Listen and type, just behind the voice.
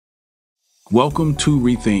Welcome to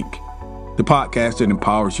Rethink, the podcast that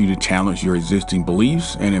empowers you to challenge your existing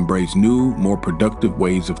beliefs and embrace new, more productive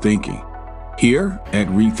ways of thinking. Here at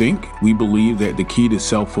Rethink, we believe that the key to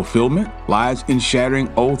self-fulfillment lies in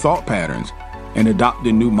shattering old thought patterns and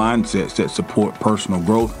adopting new mindsets that support personal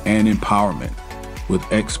growth and empowerment. With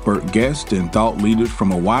expert guests and thought leaders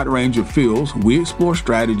from a wide range of fields, we explore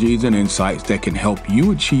strategies and insights that can help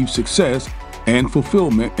you achieve success and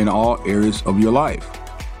fulfillment in all areas of your life.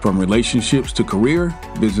 From relationships to career,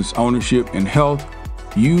 business ownership, and health,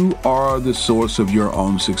 you are the source of your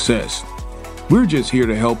own success. We're just here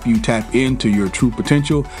to help you tap into your true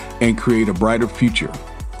potential and create a brighter future.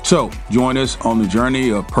 So join us on the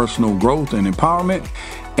journey of personal growth and empowerment,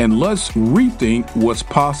 and let's rethink what's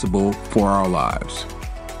possible for our lives.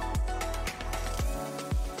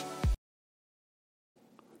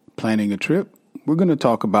 Planning a trip? We're going to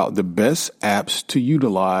talk about the best apps to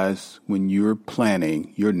utilize when you're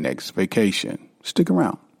planning your next vacation. Stick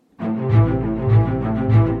around.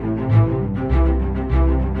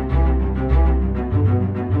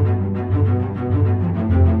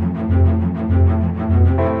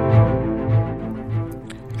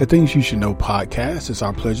 The Things You Should Know podcast, it's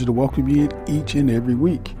our pleasure to welcome you each and every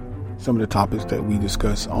week. Some of the topics that we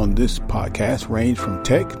discuss on this podcast range from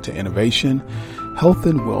tech to innovation, health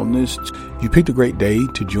and wellness. You picked a great day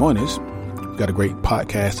to join us. We've got a great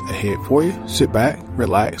podcast ahead for you. Sit back,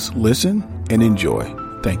 relax, listen, and enjoy.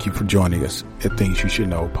 Thank you for joining us at Things You Should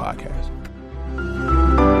Know podcast.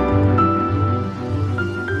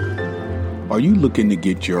 Are you looking to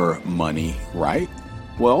get your money right?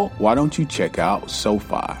 Well, why don't you check out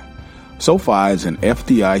SoFi? SoFi is an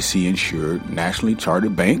FDIC-insured, nationally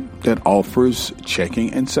chartered bank that offers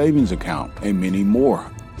checking and savings account and many more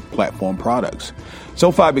platform products.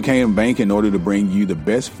 SoFi became a bank in order to bring you the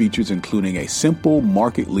best features, including a simple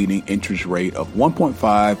market-leading interest rate of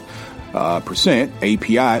 1.5%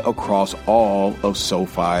 API across all of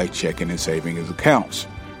SoFi checking and savings accounts.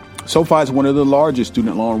 SoFi is one of the largest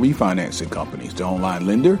student loan refinancing companies. The online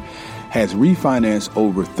lender has refinanced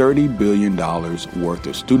over $30 billion worth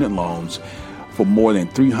of student loans for more than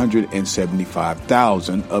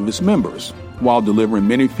 375,000 of its members, while delivering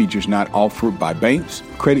many features not offered by banks,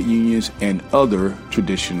 credit unions, and other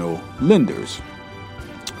traditional lenders.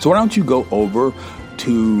 So why don't you go over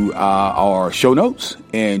to our show notes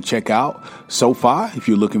and check out SoFi if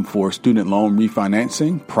you're looking for student loan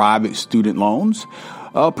refinancing, private student loans,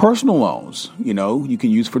 personal loans, you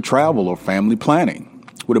can use for travel or family planning.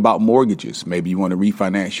 What about mortgages? Maybe you want to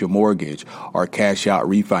refinance your mortgage or cash out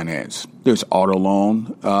refinance. There's auto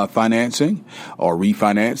loan financing or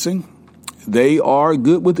refinancing. They are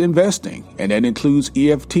good with investing, and that includes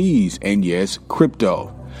EFTs and, yes,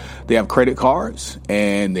 crypto. They have credit cards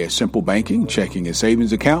and their simple banking, checking and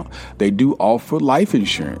savings account. They do offer life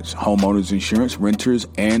insurance, homeowners insurance, renters,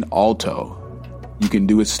 and auto. You can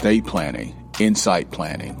do estate planning, insight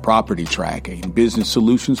planning, property tracking, business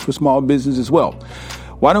solutions for small business as well.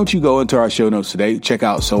 Why don't you go into our show notes today, check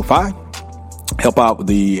out SoFi, help out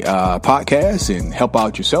the podcast, and help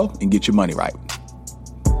out yourself and get your money right.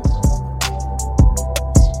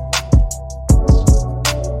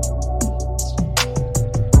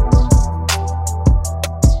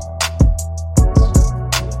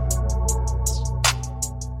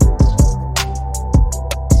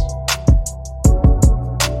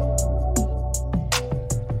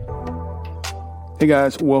 Hey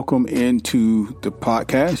guys, welcome into the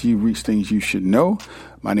podcast. You've reached Things You Should Know.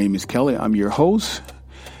 My name is Kelly. I'm your host.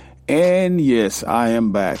 And yes, I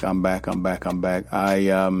am back. I'm back. I'm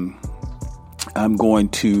going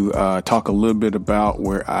to talk a little bit about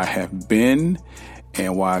where I have been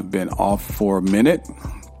and why I've been off for a minute.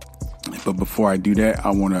 But before I do that,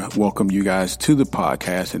 I want to welcome you guys to the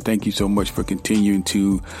podcast and thank you so much for continuing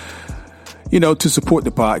to support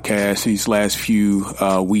the podcast these last few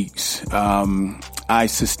weeks. I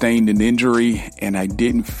sustained an injury and I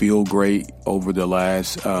didn't feel great over the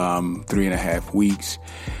last 3.5 weeks,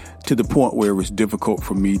 to the point where it was difficult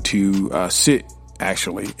for me to sit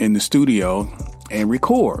actually in the studio and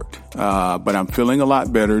record. But I'm feeling a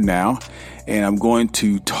lot better now, and I'm going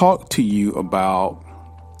to talk to you about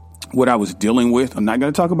what I was dealing with. I'm not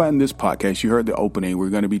going to talk about in this podcast. You heard the opening. We're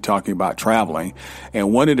going to be talking about traveling.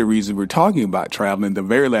 And one of the reasons we're talking about traveling, the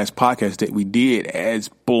very last podcast that we did has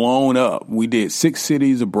blown up. We did 6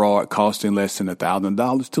 cities abroad costing less than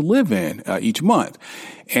 $1,000 to live in each month.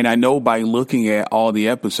 And I know by looking at all the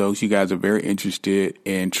episodes, you guys are very interested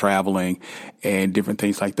in traveling and different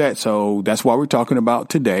things like that. So that's why we're talking about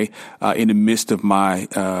today, in the midst of my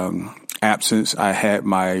absence, I had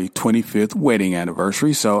my 25th wedding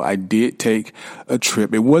anniversary. So I did take a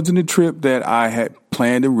trip. It wasn't a trip that I had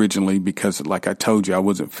planned originally because, like I told you, I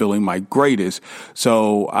wasn't feeling my greatest.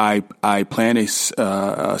 So I planned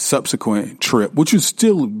a subsequent trip, which was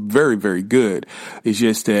still very, very good. It's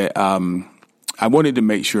just that I wanted to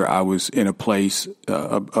make sure I was in a place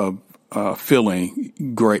of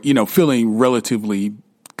feeling great, feeling relatively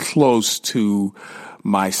close to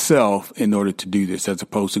myself in order to do this, as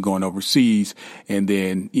opposed to going overseas and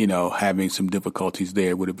then, having some difficulties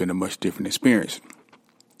there. Would have been a much different experience.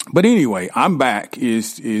 But anyway, I'm back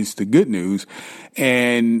is the good news.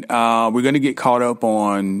 And we're going to get caught up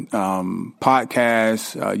on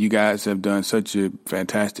podcasts. You guys have done such a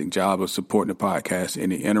fantastic job of supporting the podcast in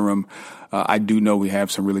the interim. I do know we have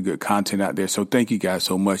some really good content out there. So thank you guys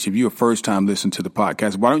so much. If you're a first time listening to the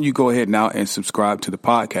podcast, why don't you go ahead now and subscribe to the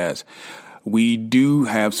podcast? We do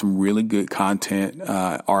have some really good content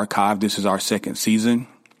archived. This is our second season.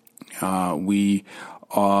 I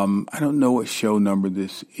don't know what show number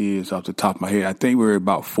this is off the top of my head. I think we're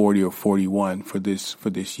about 40 or 41 for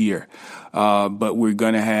this year. But we're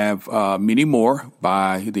going to have many more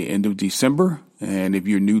by the end of December. And if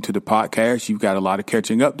you're new to the podcast, you've got a lot of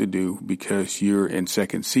catching up to do because you're in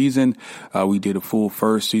second season. We did a full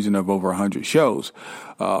first season of over 100 shows.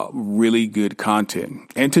 Really good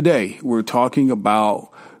content. And today we're talking about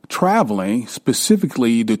traveling,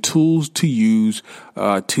 specifically the tools to use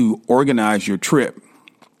to organize your trip.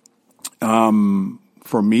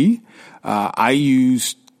 For me, I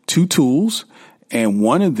use two tools, and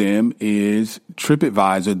one of them is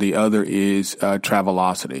TripAdvisor. The other is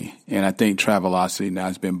Travelocity. And I think Travelocity now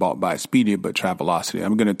has been bought by Expedia, but Travelocity.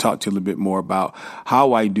 I'm going to talk to you a little bit more about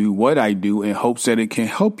how I do what I do in hopes that it can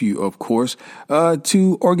help you, of course,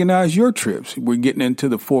 to organize your trips. We're getting into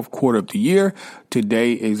the fourth quarter of the year.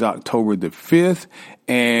 Today is October the 5th.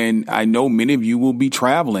 And I know many of you will be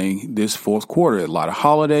traveling this fourth quarter. A lot of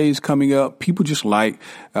holidays coming up. People just like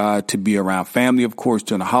to be around family, of course,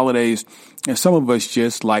 during the holidays. And some of us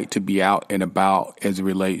just like to be out and about as it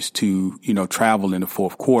relates to, travel in the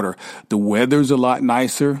fourth quarter. The weather's a lot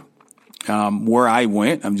nicer. Where I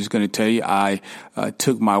went, I'm just going to tell you, I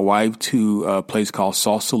took my wife to a place called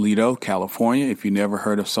Sausalito, California. If you never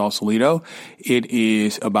heard of Sausalito, it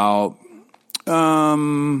is about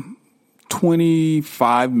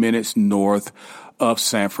 25 minutes north of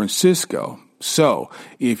San Francisco. So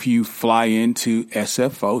if you fly into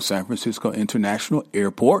SFO, San Francisco International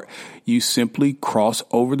Airport, you simply cross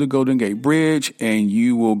over the Golden Gate Bridge and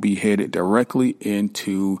you will be headed directly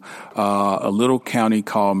into a little county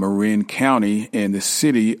called Marin County in the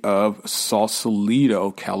city of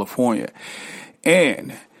Sausalito, California.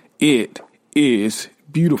 And it is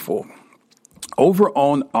beautiful. Over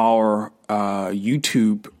on our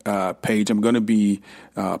YouTube page, I'm going to be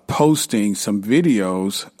posting some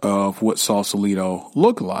videos of what Sausalito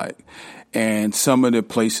looked like and some of the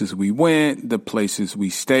places we went, the places we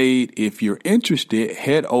stayed. If you're interested,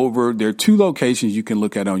 head over. There are two locations you can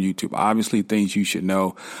look at on YouTube. Obviously, things you should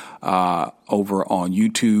know over on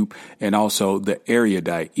YouTube, and also the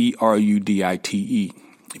Erudite, Erudite.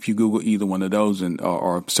 If you Google either one of those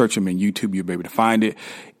or search them in YouTube, you'll be able to find it.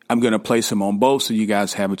 I'm going to place them on both so you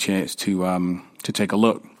guys have a chance to take a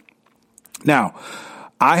look. Now,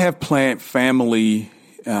 I have planned family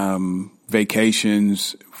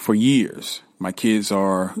vacations for years. My kids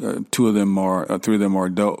are, three of them are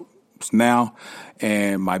adults now,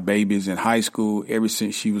 and my baby's in high school. Ever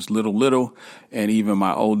since she was little, and even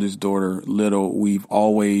my oldest daughter, little, we've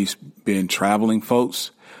always been traveling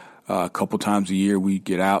folks. A couple times a year we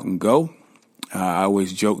get out and go. I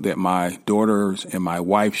always joke that my daughters and my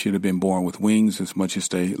wife should have been born with wings as much as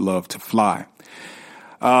they love to fly.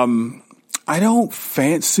 I don't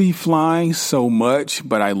fancy flying so much,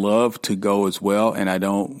 but I love to go as well, and I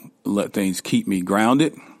don't let things keep me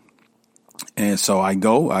grounded. And so I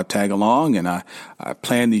tag along, and I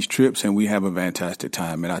plan these trips, and we have a fantastic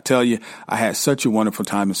time. And I tell you, I had such a wonderful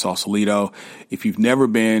time in Sausalito. If you've never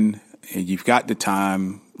been and you've got the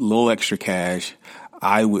time, a little extra cash,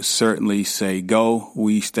 I would certainly say go.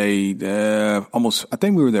 We stayed I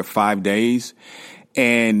think we were there 5 days.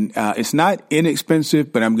 And it's not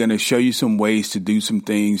inexpensive, but I'm going to show you some ways to do some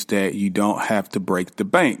things that you don't have to break the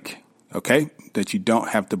bank. Okay? That you don't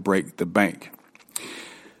have to break the bank.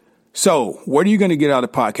 So what are you going to get out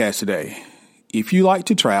of the podcast today? If you like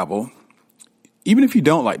to travel, even if you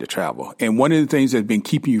don't like to travel, and one of the things that's been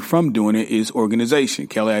keeping you from doing it is organization.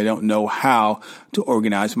 Kelly, I don't know how to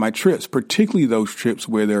organize my trips, particularly those trips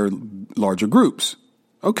where there are larger groups.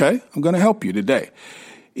 Okay, I'm going to help you today.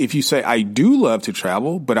 If you say, I do love to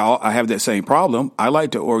travel, but I have that same problem. I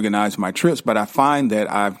like to organize my trips, but I find that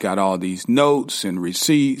I've got all these notes and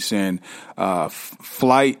receipts and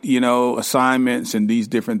flight, assignments and these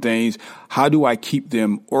different things. How do I keep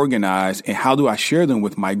them organized, and how do I share them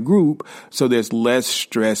with my group so there's less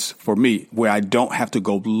stress for me where I don't have to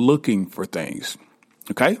go looking for things?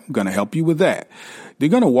 Okay, I'm going to help you with that. You're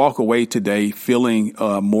going to walk away today feeling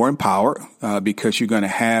more empowered because you're going to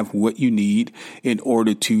have what you need in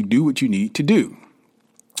order to do what you need to do.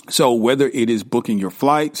 So whether it is booking your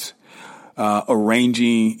flights,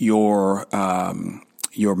 arranging your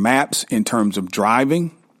maps in terms of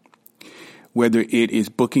driving, whether it is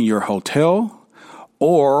booking your hotel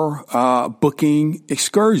or booking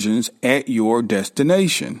excursions at your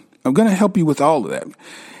destination, I'm going to help you with all of that.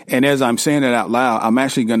 And as I'm saying it out loud, I'm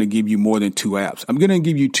actually going to give you more than 2 apps. I'm going to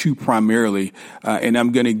give you 2 primarily, and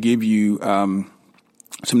I'm going to give you some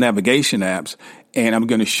navigation apps, and I'm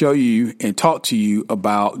going to show you and talk to you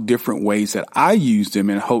about different ways that I use them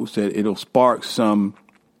in hopes that it'll spark something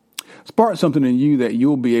in you that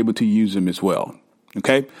you'll be able to use them as well.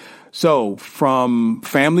 Okay. So from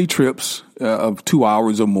family trips of 2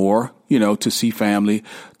 hours or more, to see family,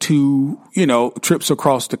 to, trips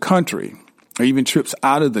across the country, or even trips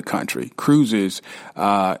out of the country, cruises,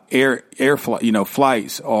 flights,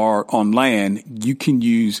 or on land, you can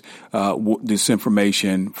use this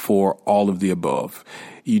information for all of the above.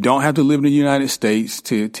 You don't have to live in the United States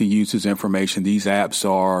to use this information. These apps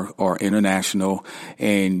are international,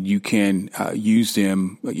 and you can use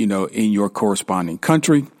them, in your corresponding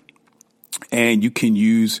country, and you can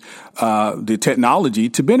use the technology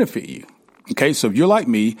to benefit you. Okay, so if you're like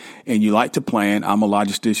me and you like to plan, I'm a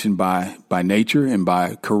logistician by nature and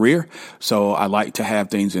by career. So I like to have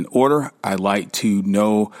things in order. I like to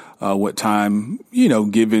know what time,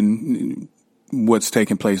 given what's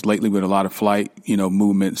taking place lately with a lot of flight,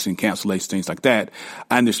 movements and cancellations, things like that.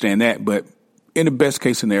 I understand that. But in the best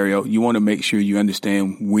case scenario, you want to make sure you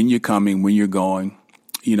understand when you're coming, when you're going,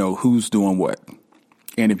 who's doing what.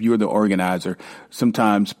 And if you're the organizer,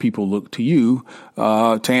 sometimes people look to you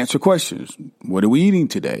to answer questions. What are we eating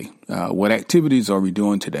today? What activities are we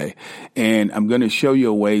doing today? And I'm going to show you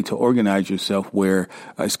a way to organize yourself where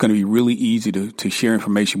it's going to be really easy to share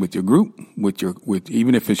information with your group, with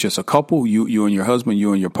even if it's just a couple, you and your husband,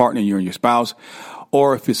 you and your partner, you and your spouse,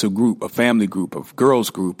 or if it's a group, a family group, a girls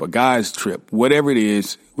group, a guys trip, whatever it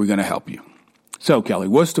is, we're going to help you. So, Kelly,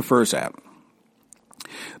 what's the first app?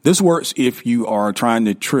 This works if you are trying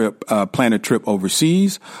to plan a trip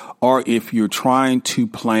overseas, or if you're trying to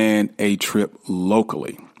plan a trip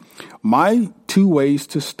locally. My 2 ways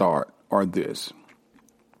to start are this.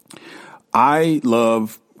 I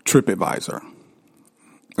love TripAdvisor.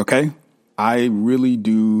 Okay. I really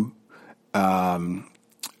do, love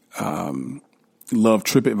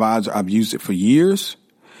TripAdvisor. I've used it for years,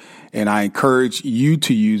 and I encourage you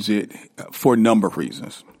to use it for a number of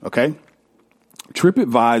reasons. Okay.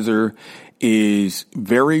 TripAdvisor is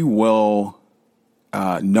very well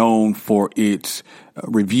known for its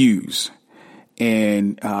reviews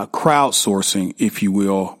and crowdsourcing, if you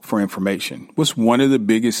will, for information. What's one of the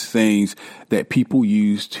biggest things that people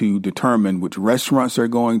use to determine which restaurants they're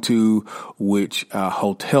going to, which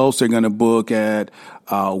hotels they're going to book at,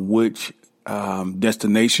 which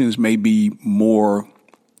destinations may be more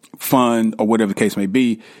fun, or whatever the case may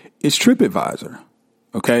be, is TripAdvisor.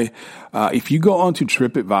 Okay. If you go onto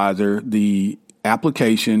TripAdvisor, the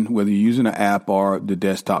application, whether you're using an app or the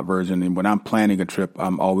desktop version, and when I'm planning a trip,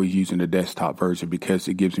 I'm always using the desktop version because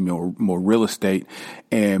it gives me more real estate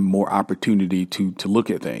and more opportunity to look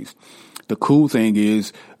at things. The cool thing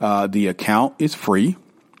is, the account is free.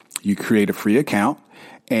 You create a free account.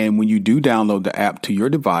 And when you do download the app to your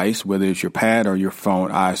device, whether it's your pad or your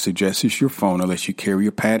phone, I suggest it's your phone unless you carry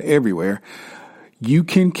your pad everywhere. You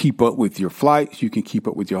can keep up with your flights. You can keep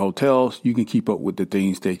up with your hotels. You can keep up with the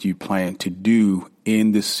things that you plan to do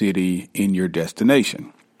in the city, in your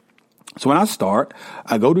destination. So when I start,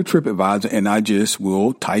 I go to TripAdvisor and I just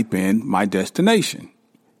will type in my destination.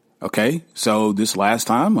 Okay. So this last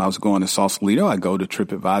time I was going to Sausalito, I go to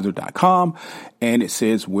tripadvisor.com and it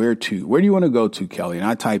says where do you want to go to, Kelly? And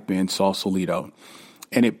I type in Sausalito,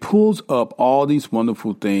 and it pulls up all these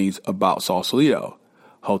wonderful things about Sausalito: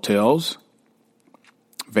 hotels,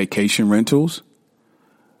 vacation rentals,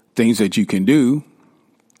 things that you can do,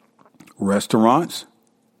 restaurants,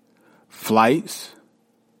 flights,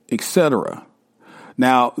 etc.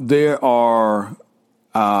 Now, there are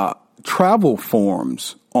travel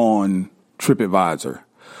forums on TripAdvisor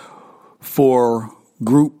for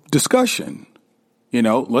group discussion.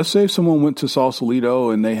 Let's say if someone went to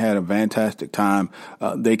Sausalito and they had a fantastic time,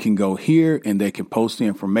 they can go here and they can post the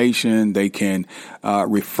information. They can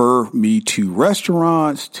refer me to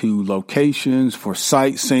restaurants, to locations for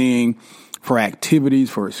sightseeing, for activities,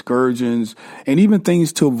 for excursions, and even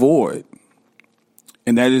things to avoid.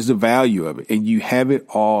 And that is the value of it. And you have it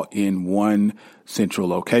all in one central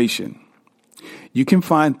location. You can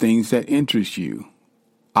find things that interest you.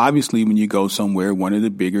 Obviously, when you go somewhere, one of the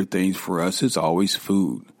bigger things for us is always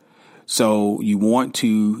food. So you want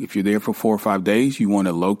to, if you're there for 4 or 5 days, you want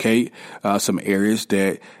to locate some areas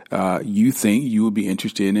that you think you would be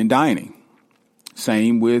interested in dining.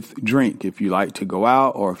 Same with drink. If you like to go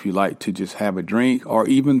out or if you like to just have a drink, or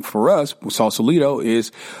even for us, Sausalito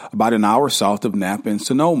is about an hour south of Napa and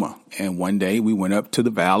Sonoma. And one day we went up to the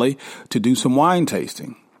valley to do some wine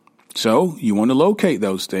tasting. So you want to locate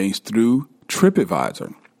those things through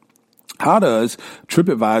TripAdvisor. How does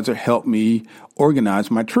TripAdvisor help me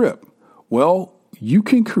organize my trip? Well, you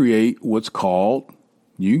can create what's called,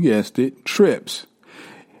 you guessed it, trips.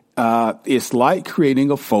 It's like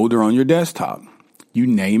creating a folder on your desktop. You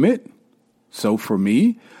name it. So for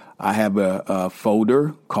me, I have a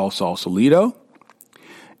folder called Sausalito.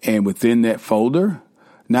 And within that folder,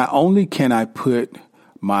 not only can I put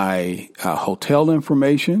my hotel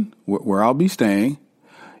information, where I'll be staying.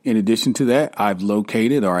 In addition to that, I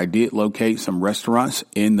did locate some restaurants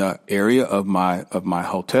in the area of my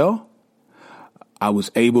hotel. I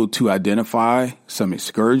was able to identify some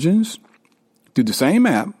excursions through the same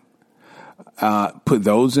app, put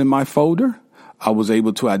those in my folder. I was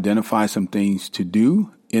able to identify some things to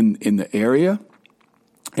do in the area.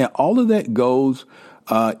 And all of that goes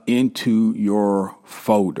into your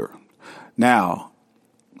folder. Now,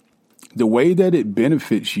 the way that it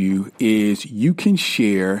benefits you is you can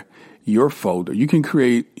share your folder. You can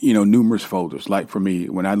create, numerous folders. Like for me,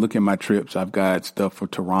 when I look at my trips, I've got stuff for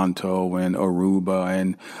Toronto and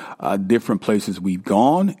Aruba and different places we've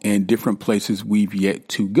gone and different places we've yet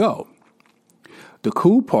to go. The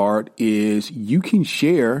cool part is you can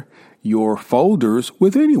share your folders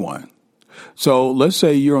with anyone. So let's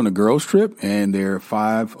say you're on a girls trip and there are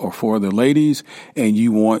 5 or 4 other ladies and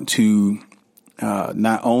you want to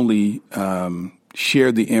not only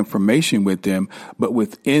share the information with them, but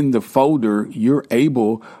within the folder, you're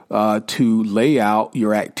able to lay out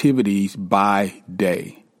your activities by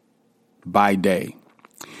day.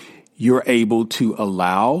 You're able to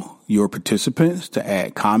allow your participants to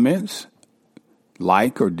add comments,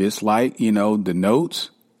 like or dislike, the notes,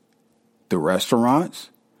 the restaurants,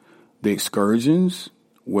 the excursions,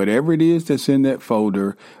 whatever it is that's in that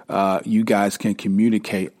folder. You guys can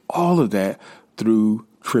communicate all of that through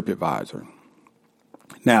TripAdvisor.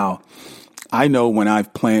 Now, I know when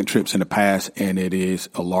I've planned trips in the past and it is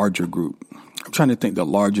a larger group, I'm trying to think the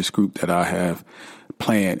largest group that I have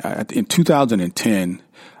planned. In 2010,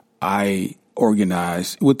 I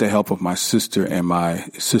organized with the help of my sister and my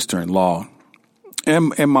sister-in-law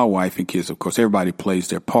and my wife and kids, of course, everybody plays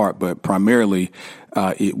their part, but primarily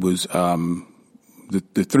it was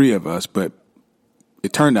the 3 of us, but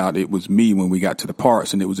it turned out it was me when we got to the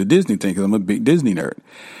parks, and it was a Disney thing because I'm a big Disney nerd.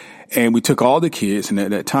 And we took all the kids, and at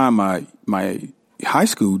that time, my high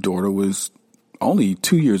school daughter was only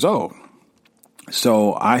 2 years old.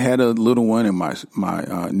 So I had a little one, and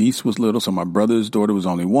my niece was little, so my brother's daughter was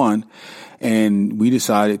only 1. And we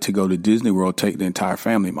decided to go to Disney World, take the entire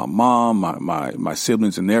family, my mom, my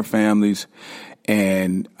siblings and their families,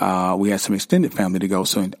 and we had some extended family to go.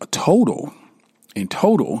 So in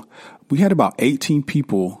total, we had about 18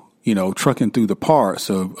 people, trucking through the parks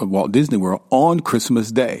of Walt Disney World on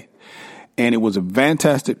Christmas Day. And it was a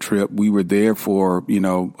fantastic trip. We were there for,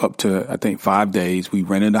 up to, I think, 5 days. We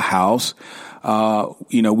rented a house. There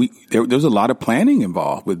was a lot of planning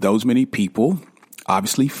involved with those many people.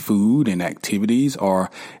 Obviously, food and activities are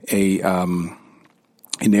an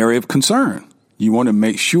area of concern. You want to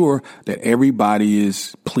make sure that everybody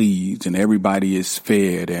is pleased and everybody is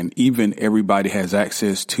fed, and even everybody has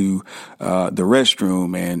access to the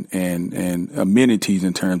restroom and amenities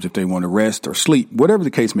in terms if they want to rest or sleep, whatever the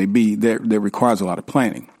case may be. That requires a lot of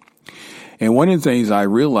planning. And one of the things I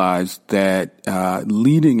realized that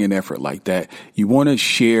leading an effort like that, you want to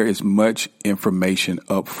share as much information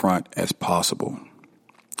up front as possible.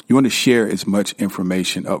 You want to share as much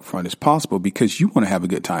information up front as possible because you want to have a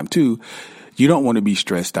good time too. You don't want to be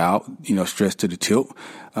stressed out, stressed to the tilt.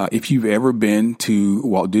 If you've ever been to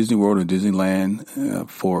Walt Disney World or Disneyland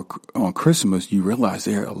on Christmas, you realize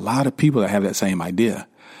there are a lot of people that have that same idea.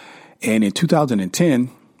 And in 2010,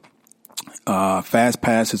 fast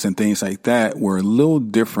passes and things like that were a little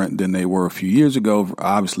different than they were a few years ago.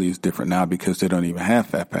 Obviously, it's different now because they don't even have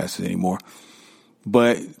fast passes anymore.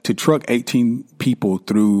 But to truck 18 people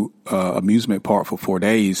through amusement park for 4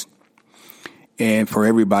 days and for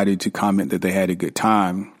everybody to comment that they had a good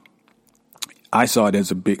time, I saw it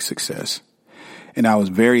as a big success. And I was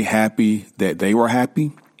very happy that they were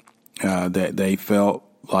happy, that they felt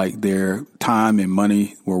like their time and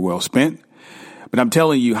money were well spent. But I'm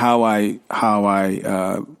telling you how I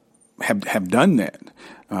have done that.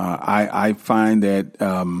 I find that,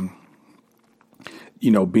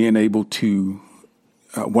 being able to,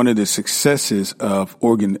 one of the successes of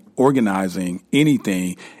organizing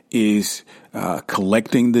anything is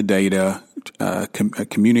collecting the data,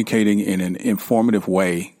 communicating in an informative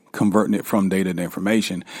way, converting it from data to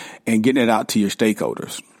information, and getting it out to your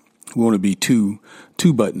stakeholders. We want to be too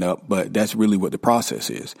buttoned up, but that's really what the process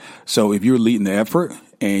is. So if you're leading the effort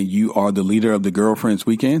and you are the leader of the Girlfriends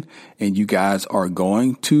Weekend and you guys are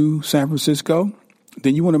going to San Francisco,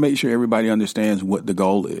 then you want to make sure everybody understands what the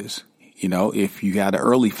goal is. If you got an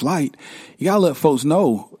early flight, you got to let folks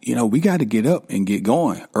know, we got to get up and get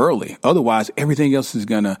going early. Otherwise, everything else is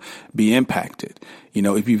going to be impacted.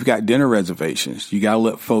 If you've got dinner reservations, you got to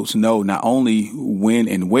let folks know not only when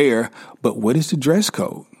and where, but what is the dress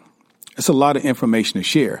code? It's a lot of information to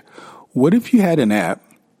share. What if you had an app?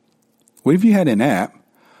 What if you had an app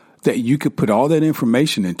that you could put all that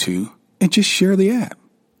information into and just share the app?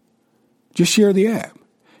 Just share the app.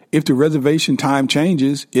 If the reservation time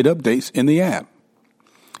changes, it updates in the app.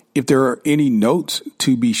 If there are any notes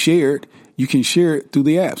to be shared, you can share it through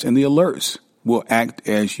the apps, and the alerts will act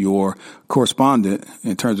as your correspondent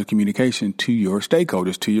in terms of communication to your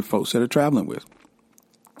stakeholders, to your folks that are traveling with.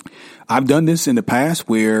 I've done this in the past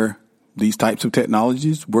where these types of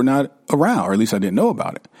technologies were not around, or at least I didn't know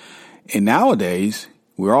about it. And nowadays,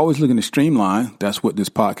 we're always looking to streamline. That's what this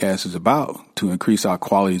podcast is about, to increase our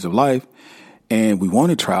qualities of life. And we want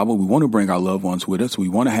to travel. We want to bring our loved ones with us. We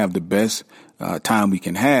want to have the best time we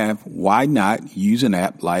can have. Why not use an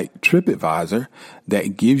app like TripAdvisor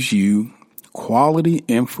that gives you quality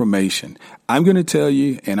information? I'm going to tell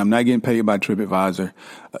you, and I'm not getting paid by TripAdvisor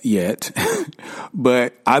yet,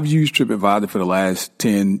 but I've used TripAdvisor for the last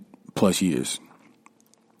 10 plus years.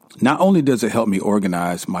 Not only does it help me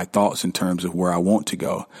organize my thoughts in terms of where I want to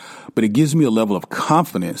go, but it gives me a level of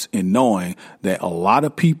confidence in knowing that a lot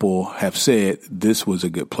of people have said this was a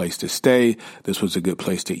good place to stay, this was a good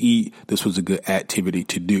place to eat, this was a good activity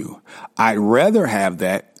to do. I'd rather have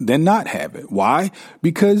that than not have it. Why?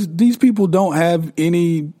 Because these people don't have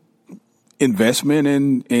any investment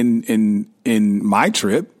in my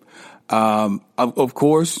trip. Of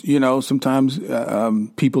course, sometimes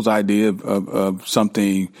people's idea of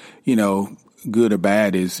something, good or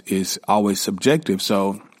bad is always subjective.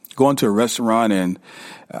 So going to a restaurant and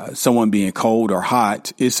someone being cold or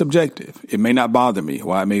hot is subjective. It may not bother me,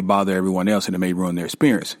 while it may bother everyone else, and it may ruin their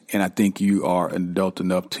experience. And I think you are an adult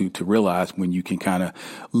enough to realize when you can kind of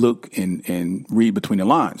look and read between the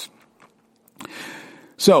lines.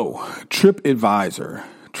 So TripAdvisor,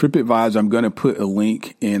 I'm going to put a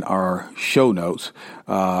link in our show notes.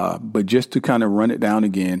 But just to kind of run it down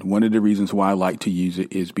again, one of the reasons why I like to use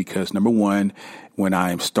it is because, number one, when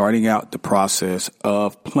I am starting out the process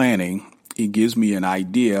of planning, it gives me an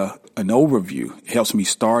idea, an overview. It helps me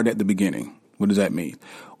start at the beginning. What does that mean?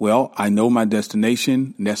 Well, I know my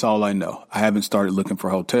destination, and that's all I know. I haven't started looking for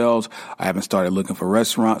hotels. I haven't started looking for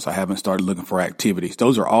restaurants. I haven't started looking for activities.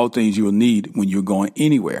 Those are all things you will need when you're going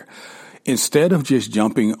anywhere. Instead of just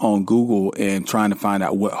jumping on Google and trying to find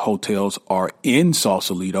out what hotels are in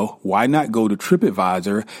Sausalito, why not go to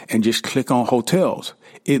TripAdvisor and just click on hotels?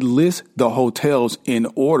 It lists the hotels in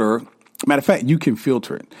order. Matter of fact, you can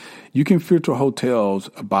filter it. You can filter hotels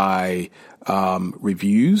by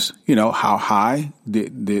reviews, how high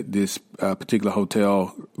did this particular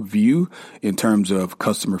hotel view in terms of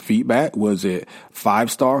customer feedback. Was it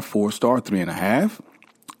 5-star, 4-star, 3.5?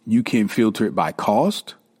 You can filter it by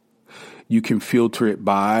cost. You can filter it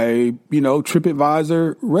by,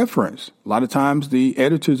 TripAdvisor reference. A lot of times the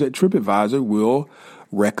editors at TripAdvisor will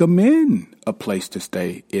recommend a place to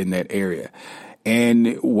stay in that area.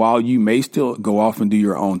 And while you may still go off and do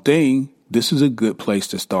your own thing, this is a good place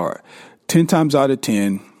to start. 10 times out of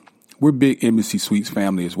 10, we're big Embassy Suites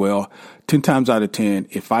family as well. 10 times out of 10,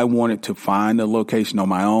 if I wanted to find a location on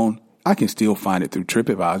my own, I can still find it through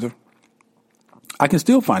TripAdvisor.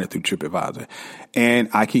 And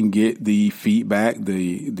I can get the feedback,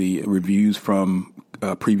 the reviews from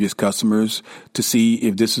previous customers to see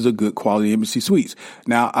if this is a good quality Embassy Suites.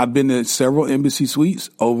 Now, I've been to several Embassy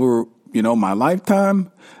Suites over, my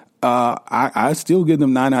lifetime. I still give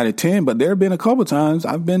them 9 out of 10, but there have been a couple of times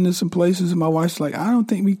I've been to some places and my wife's like, I don't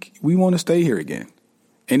think we want to stay here again.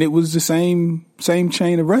 And it was the same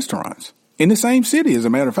chain of restaurants. in the same city, as a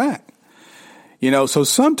matter of fact. So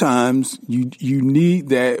sometimes you need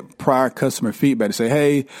that prior customer feedback to say,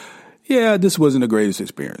 hey, yeah, this wasn't the greatest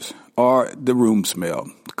experience, or the room smelled,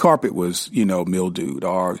 the carpet was, mildewed,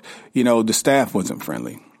 or, the staff wasn't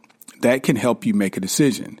friendly. That can help you make a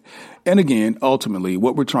decision. And again, ultimately,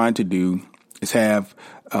 what we're trying to do is have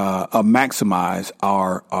maximize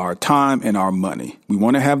our time and our money. We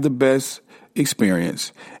want to have the best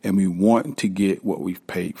experience, and we want to get what we've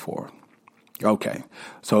paid for. Okay,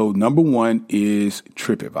 so number one is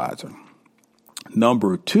TripAdvisor.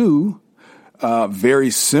 Number two,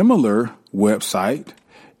 very similar website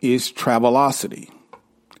is Travelocity.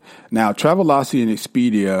 Now, Travelocity and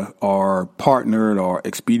Expedia are partnered, or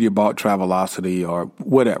Expedia bought Travelocity, or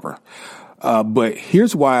whatever. But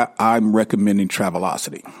here's why I'm recommending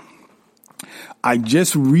Travelocity. I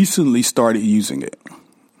just recently started using it,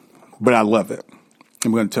 but I love it.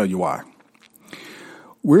 I'm going to tell you why.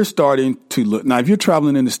 We're starting to look now. If you're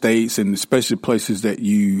traveling in the States, and especially places that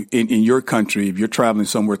in your country, if you're traveling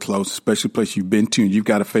somewhere close, especially a place you've been to, and you've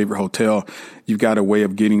got a favorite hotel, you've got a way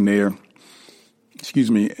of getting there.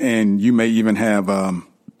 And you may even have,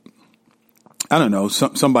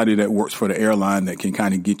 somebody that works for the airline that can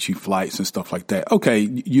kind of get you flights and stuff like that. Okay,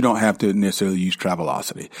 you don't have to necessarily use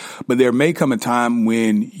Travelocity, but there may come a time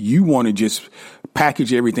when you want to just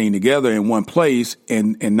package everything together in one place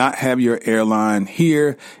and not have your airline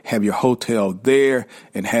here, have your hotel there,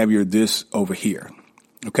 and have your this over here.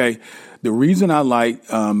 Okay. The reason I like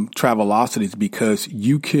Travelocity is because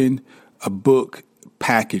you can book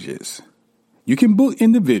packages. You can book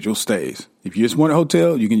individual stays. If you just want a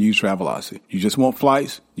hotel, you can use Travelocity. You just want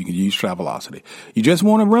flights, you can use Travelocity. You just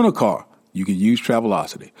want to rent a car, you can use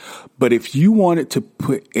Travelocity. But if you wanted to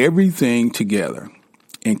put everything together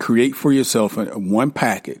and create for yourself one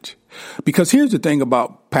package, because here's the thing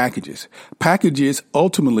about packages. Packages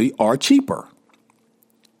ultimately are cheaper.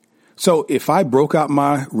 So if I broke out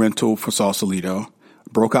my rental for Sausalito,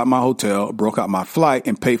 broke out my hotel, broke out my flight,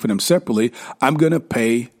 and paid for them separately, I'm going to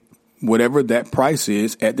pay whatever that price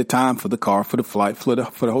is at the time for the car, for the flight, for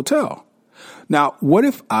the hotel. Now, what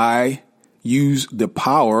if I use the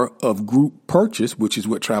power of group purchase, which is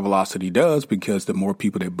what Travelocity does, because the more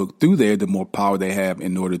people that book through there, the more power they have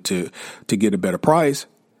in order to get a better price.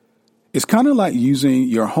 It's kind of like using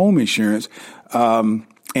your home insurance and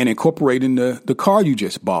incorporating the car you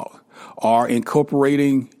just bought, or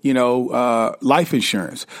incorporating, life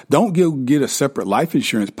insurance. Don't get a separate life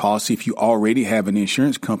insurance policy if you already have an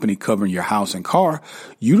insurance company covering your house and car.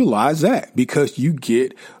 Utilize that, because you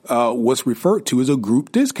get what's referred to as a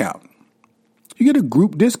group discount. You get a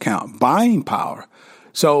group discount, buying power.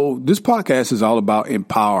 So this podcast is all about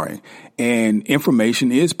empowering, and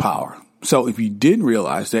information is power. So if you didn't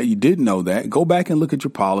realize that, you didn't know that, go back and look at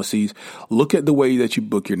your policies, look at the way that you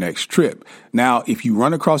book your next trip. Now, if you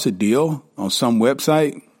run across a deal on some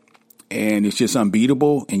website and it's just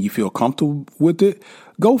unbeatable and you feel comfortable with it,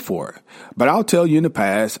 go for it. But I'll tell you, in the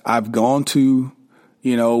past, I've gone to,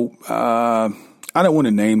 I don't want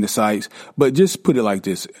to name the sites, but just put it like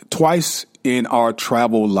this. Twice in our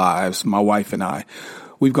travel lives, my wife and I,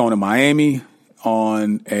 we've gone to Miami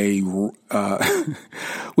on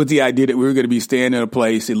with the idea that we were going to be staying in a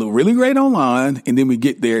place. It looked really great online, and then we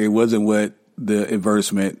get there, it wasn't what the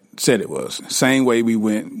advertisement said it was. Same way we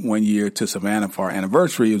went one year to Savannah for our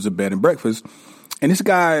anniversary. It was a bed and breakfast, and this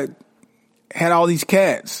guy had all these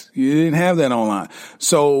cats. You didn't have that online.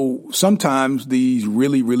 So sometimes these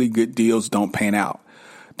really, really good deals don't pan out.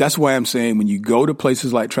 That's why I'm saying when you go to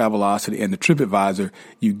places like Travelocity and the TripAdvisor,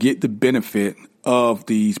 you get the benefit of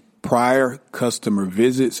these prior customer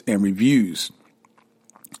visits and reviews.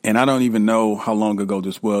 And I don't even know how long ago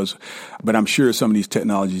this was, but I'm sure some of these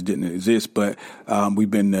technologies didn't exist. But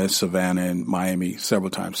we've been to Savannah and Miami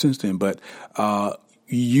several times since then. But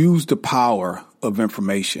use the power of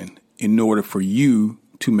information in order for you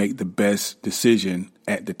to make the best decision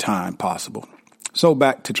at the time possible. So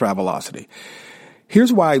back to Travelocity.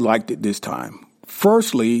 Here's why I liked it this time.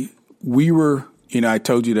 Firstly, we were, I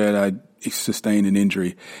told you that I sustained an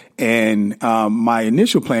injury, and my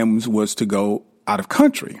initial plan was to go out of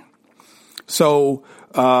country. So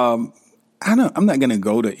I'm not going to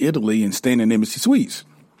go to Italy and stay in an Embassy Suites.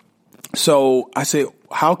 So I said,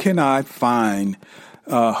 how can I find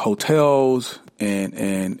hotels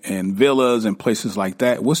and villas and places like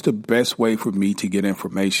that? What's the best way for me to get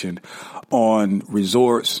information on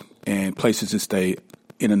resorts and places to stay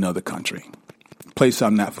in another country? Place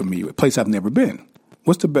I'm not familiar with, place I've never been.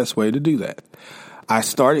 What's the best way to do that? I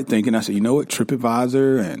started thinking, I said, you know what,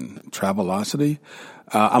 TripAdvisor and Travelocity.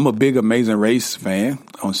 I'm a big Amazing Race fan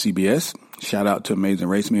on CBS. Shout out to Amazing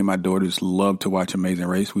Race. Me and my daughters love to watch Amazing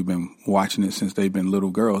Race. We've been watching it since they've been little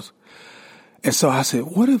girls. And so I said,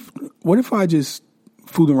 what if I just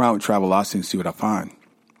fool around with Travelocity and see what I find?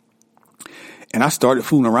 And I started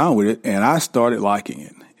fooling around with it, and I started liking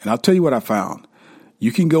it. And I'll tell you what I found.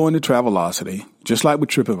 You can go into Travelocity, just like with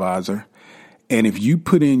TripAdvisor, and if you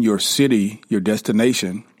put in your city, your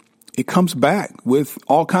destination, it comes back with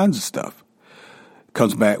all kinds of stuff. It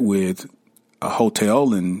comes back with a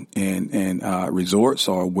hotel and resorts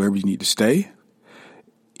or wherever you need to stay.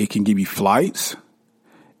 It can give you flights.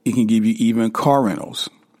 It can give you even car rentals.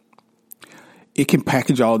 It can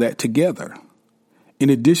package all that together. In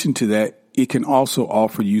addition to that, it can also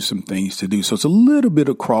offer you some things to do. So it's a little bit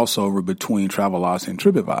of crossover between Travelocity and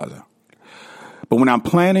TripAdvisor. But when I'm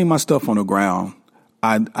planning my stuff on the ground,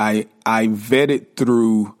 I vet it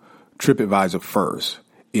through TripAdvisor first.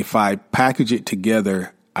 If I package it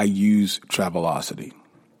together, I use Travelocity.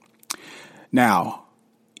 Now,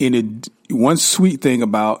 one sweet thing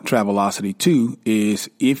about Travelocity too is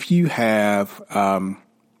if you have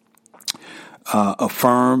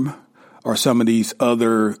Affirm or some of these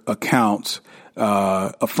other accounts,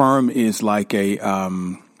 Affirm is like a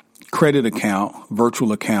credit account,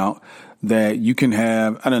 virtual account that you can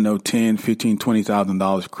have, I don't know, $10,000, $15,000,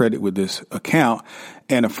 $20,000 credit with this account.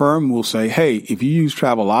 And Affirm will say, hey, if you use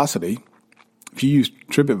Travelocity, if you use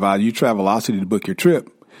TripAdvisor, you Travelocity to book your trip,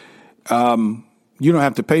 you don't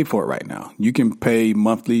have to pay for it right now. You can pay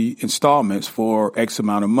monthly installments for X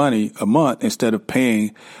amount of money a month instead of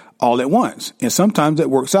paying all at once. And sometimes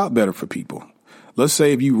that works out better for people. Let's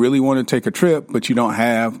say if you really want to take a trip, but you don't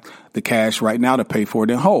have the cash right now to pay for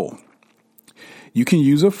it in whole. You can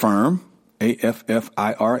use Affirm,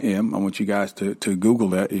 AFFIRM. I want you guys to Google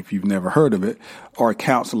that if you've never heard of it, or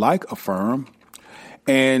accounts like Affirm.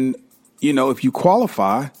 And, if you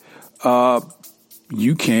qualify,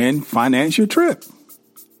 you can finance your trip.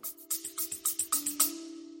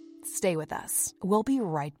 Stay with us. We'll be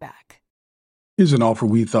right back. Here's an offer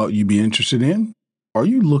we thought you'd be interested in. Are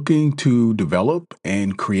you looking to develop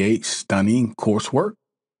and create stunning coursework?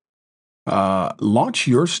 Launch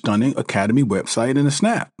your Stunning Academy website in a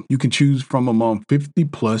snap. You can choose from among 50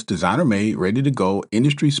 plus designer-made, ready-to-go,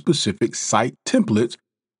 industry-specific site templates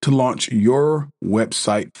to launch your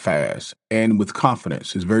website fast and with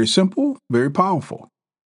confidence. It's very simple, very powerful.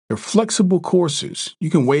 They're flexible courses. You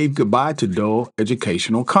can wave goodbye to dull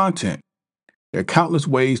educational content. There are countless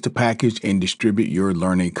ways to package and distribute your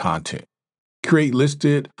learning content. Create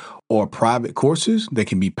listed or private courses that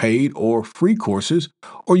can be paid or free courses,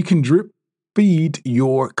 or you can drip feed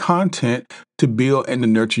your content to build and to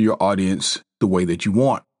nurture your audience the way that you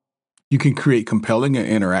want. You can create compelling and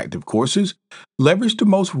interactive courses, leverage the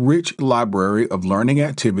most rich library of learning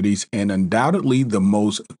activities, and undoubtedly the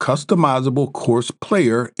most customizable course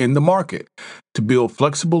player in the market to build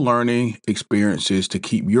flexible learning experiences to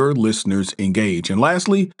keep your listeners engaged. And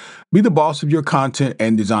lastly, be the boss of your content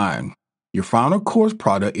and design your final course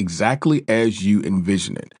product exactly as you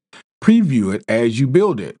envision it. Preview it as you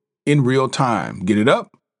build it in real time. Get it up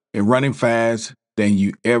and running fast than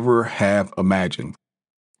you ever have imagined.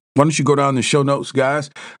 Why don't you go down the show notes, guys,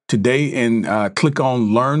 today and click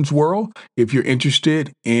on Learns World. If you're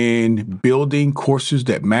interested in building courses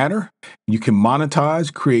that matter, you can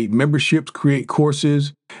monetize, create memberships, create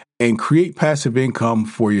courses, and create passive income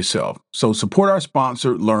for yourself. So support our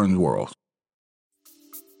sponsor, Learns World.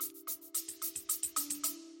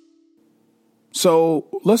 So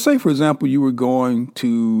let's say, for example, you were going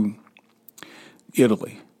to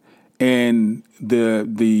Italy. And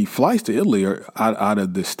the flights to Italy are out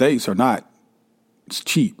of the States are not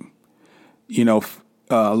cheap.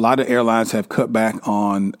 A lot of airlines have cut back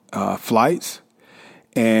on flights.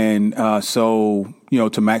 And so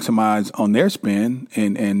to maximize on their spend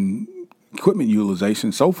and equipment utilization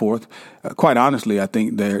and so forth, quite honestly, I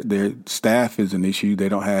think their staff is an issue. They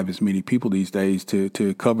don't have as many people these days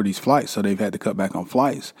to cover these flights. So they've had to cut back on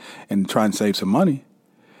flights and try and save some money.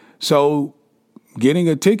 So getting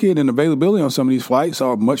a ticket and availability on some of these flights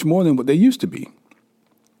are much more than what they used to be.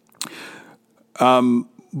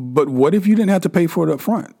 But what if you didn't have to pay for it up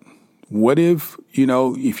front? What if,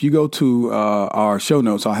 if you go to our show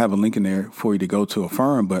notes, I'll have a link in there for you to go to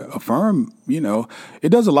Affirm. But Affirm, it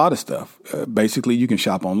does a lot of stuff. Basically, you can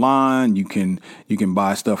shop online. You can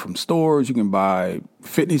buy stuff from stores. You can buy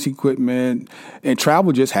fitness equipment. And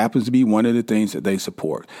travel just happens to be one of the things that they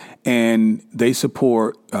support. And they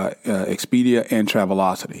support Expedia and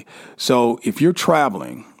Travelocity. So if you're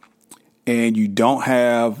traveling and you don't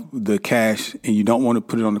have the cash and you don't want to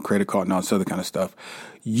put it on the credit card and all this other kind of stuff,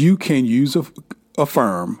 you can use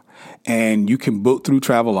Affirm and you can book through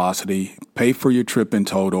Travelocity, pay for your trip in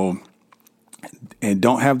total, and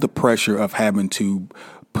don't have the pressure of having to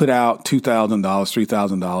put out $2,000,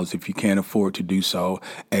 $3,000 if you can't afford to do so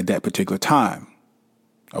at that particular time.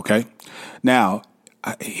 Okay. Now,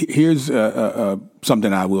 here's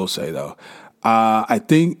something I will say, though. I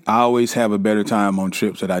think I always have a better time on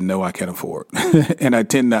trips that I know I can afford. And I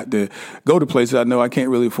tend not to go to places I know I can't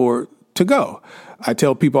really afford to go. I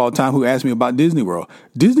tell people all the time who ask me about Disney World.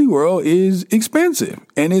 Disney World is expensive,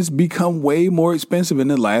 and it's become way more expensive in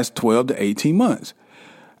the last 12 to 18 months.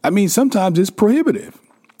 I mean, sometimes it's prohibitive.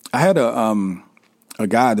 I had a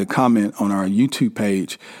guy to comment on our YouTube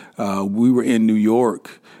page. We were in New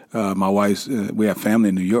York. My wife's, we have family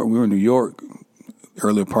in New York. We were in New York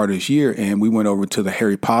earlier part of this year, and we went over to the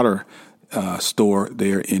Harry Potter store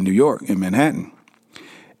there in New York, in Manhattan.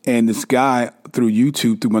 And this guy, through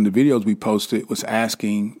YouTube, through one of the videos we posted, was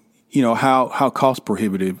asking, you know, how cost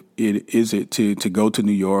prohibitive is it to go to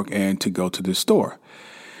New York and to go to this store?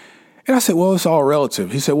 And I said, well, it's all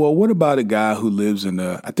relative. He said, well, what about a guy who lives in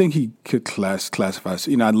I think he could classify,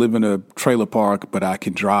 you know, I live in a trailer park, but I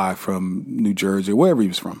can drive from New Jersey or wherever he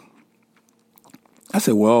was from. I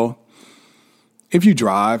said, well, if you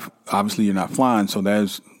drive, obviously you're not flying, so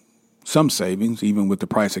there's some savings, even with the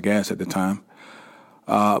price of gas at the time.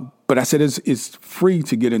 But I said, it's free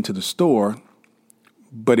to get into the store,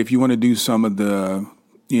 but if you want to do some of the,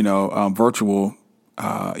 you know, virtual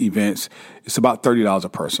events, it's about $30 a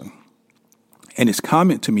person. And his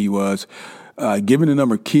comment to me was, given the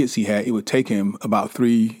number of kids he had, it would take him about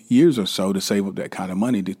 3 years or so to save up that kind of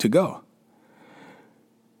money to go.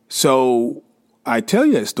 So I tell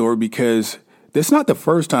you that story because that's not the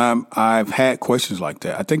first time I've had questions like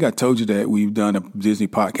that. I think I told you that we've done a Disney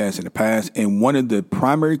podcast in the past, and one of the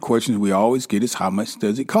primary questions we always get is, how much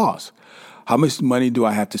does it cost? How much money do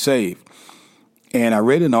I have to save? And I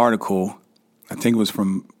read an article, I think it was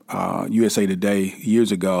from USA Today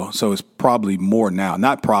years ago, so it's probably more now.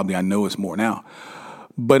 Not probably, I know it's more now.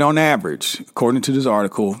 But on average, according to this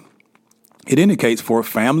article, it indicates for a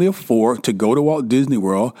family of 4 to go to Walt Disney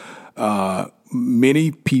World,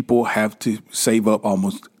 many people have to save up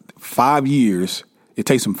almost 5 years. It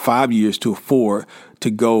takes them 5 years to afford to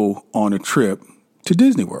go on a trip to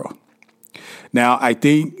Disney World. Now, I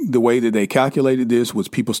think the way that they calculated this was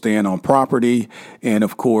people staying on property and,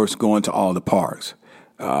 of course, going to all the parks.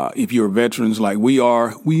 If you're veterans like we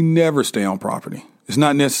are, we never stay on property. It's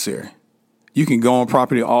not necessary. You can go on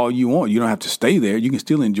property all you want. You don't have to stay there. You can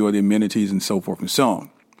still enjoy the amenities and so forth and so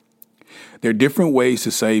on. There are different ways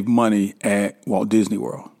to save money at Walt Disney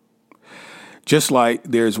World. Just like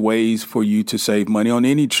there's ways for you to save money on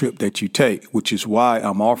any trip that you take, which is why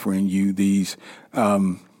I'm offering you these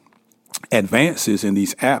advances in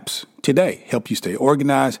these apps today. Help you stay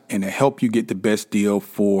organized and to help you get the best deal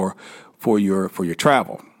for your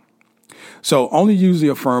travel. So only use the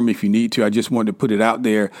Affirm if you need to. I just wanted to put it out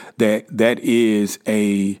there that is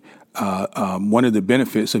one of the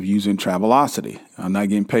benefits of using Travelocity. I'm not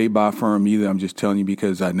getting paid by Affirm either. I'm just telling you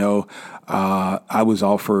because I know I was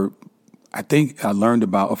offered. I think I learned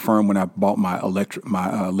about Affirm when I bought my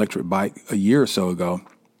electric bike a year or so ago.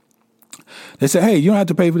 They said, hey, you don't have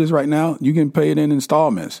to pay for this right now. You can pay it in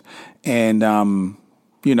installments. And,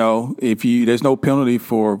 there's no penalty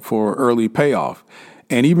for early payoff.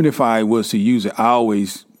 And even if I was to use it, I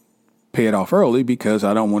always pay it off early because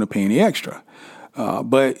I don't want to pay any extra.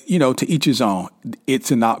 But, to each his own.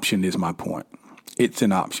 It's an option is my point. It's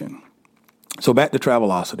an option. So back to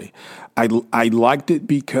Travelocity. I liked it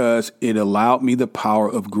because it allowed me the power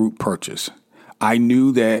of group purchase. I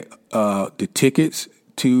knew that the tickets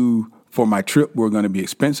for my trip were going to be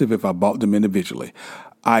expensive if I bought them individually.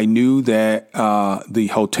 I knew that the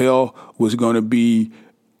hotel was going to be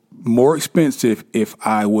more expensive if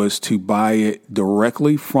I was to buy it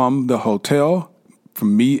directly from the hotel,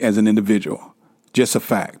 from me as an individual. Just a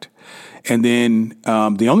fact. And then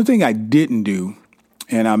the only thing I didn't do,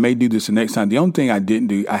 and I may do this the next time, the only thing I didn't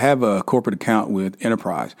do, I have a corporate account with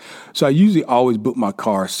Enterprise. So I usually always book my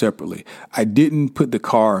car separately. I didn't put the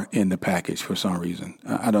car in the package for some reason.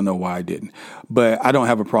 I don't know why I didn't. But I don't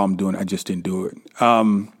have a problem doing it. I just didn't do it.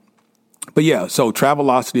 But yeah, so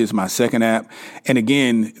Travelocity is my second app. And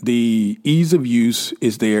again, the ease of use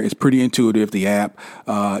is there. It's pretty intuitive, the app.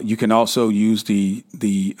 You can also use the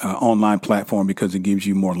online platform because it gives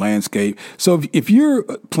you more landscape. So if you're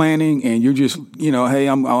planning and you're just, hey,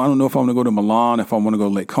 I don't know if I want to go to Milan, if I want to go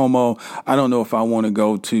to Lake Como. I don't know if I want to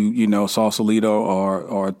go to, Sausalito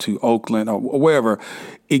or to Oakland or wherever.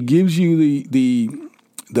 It gives you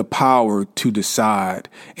the power to decide,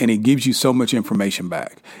 and it gives you so much information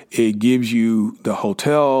back. It gives you the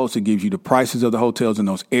hotels, it gives you the prices of the hotels in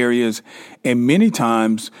those areas. And many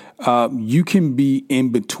times you can be in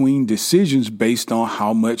between decisions based on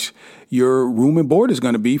how much your room and board is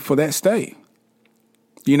going to be for that stay.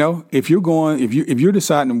 You know, if you're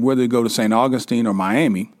deciding whether to go to St. Augustine or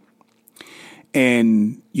Miami,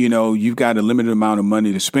 and, you know, you've got a limited amount of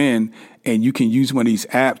money to spend, and you can use one of these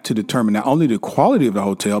apps to determine not only the quality of the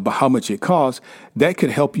hotel, but how much it costs, that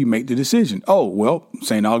could help you make the decision. Oh, well,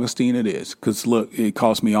 St. Augustine it is. Because, look, it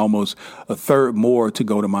cost me almost a third more to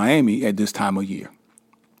go to Miami at this time of year.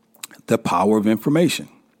 The power of information.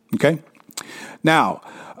 Okay. Now,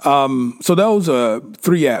 so those are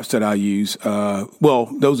 3 apps that I use.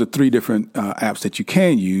 Those are 3 different apps that you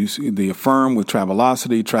can use. The Affirm with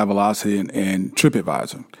Travelocity and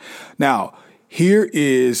TripAdvisor. Now, here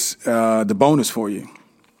is the bonus for you.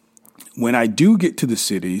 When I do get to the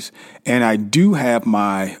cities, and I do have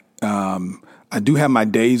my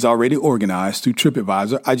days already organized through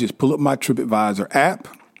TripAdvisor, I just pull up my TripAdvisor app,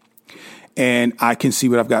 and I can see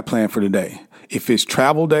what I've got planned for the day. If it's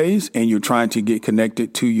travel days and you're trying to get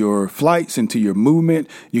connected to your flights and to your movement,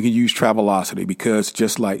 you can use Travelocity, because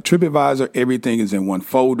just like TripAdvisor, everything is in one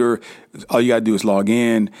folder. All you got to do is log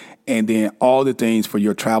in, and then all the things for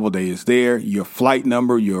your travel day is there. Your flight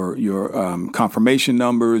number, your confirmation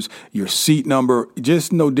numbers, your seat number.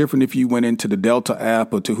 Just no different if you went into the Delta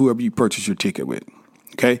app or to whoever you purchased your ticket with.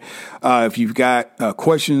 Okay. If you've got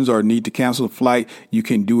questions or need to cancel a flight, you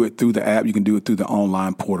can do it through the app. You can do it through the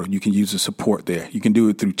online portal. You can use the support there. You can do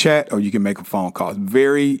it through chat, or you can make a phone call. It's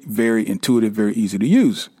very, very intuitive, very easy to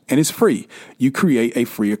use, and it's free. You create a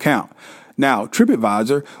free account. Now,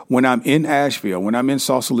 TripAdvisor, when I'm in Asheville, when I'm in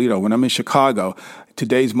Sausalito, when I'm in Chicago,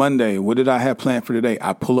 today's Monday, what did I have planned for today?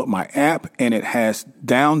 I pull up my app, and it has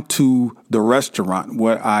down to the restaurant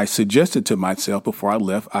what I suggested to myself before I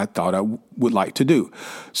left I thought I would like to do.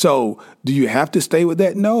 So do you have to stay with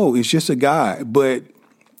that? No, it's just a guide. But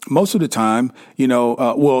most of the time, you know,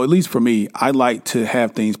 at least for me, I like to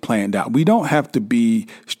have things planned out. We don't have to be,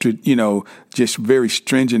 just very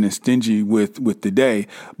stringent and stingy with the day,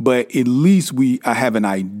 but at least I have an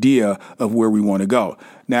idea of where we want to go.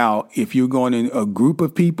 Now, if you're going in a group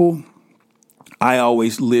of people, I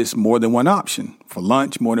always list more than one option for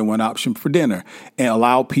lunch, more than one option for dinner, and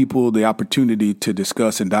allow people the opportunity to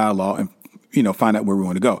discuss and dialogue and, find out where we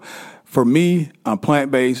want to go. For me, I'm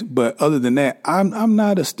plant-based, but other than that, I'm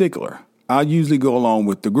not a stickler. I usually go along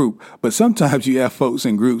with the group, but sometimes you have folks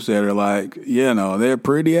in groups that are like, they're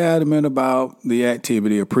pretty adamant about the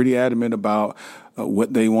activity, or pretty adamant about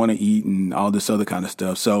what they want to eat and all this other kind of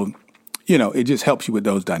stuff. So, it just helps you with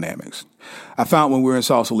those dynamics. I found when we were in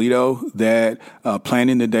Sausalito that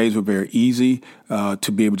planning the days were very easy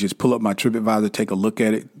to be able to just pull up my TripAdvisor, take a look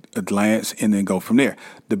at it, a glance, and then go from there.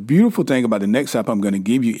 The beautiful thing about the next app I'm going to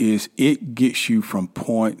give you is it gets you from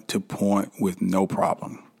point to point with no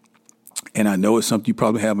problem. And I know it's something you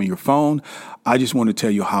probably have on your phone. I just want to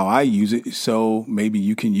tell you how I use it, so maybe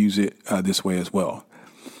you can use it this way as well.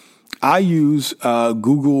 I use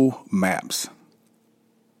Google Maps.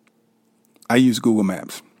 I don't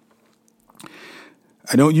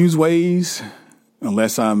use Waze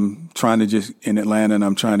unless I'm trying to just in Atlanta and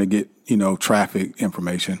I'm trying to get, traffic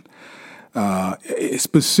information,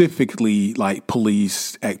 specifically like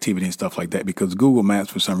police activity and stuff like that, because Google Maps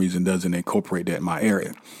for some reason doesn't incorporate that in my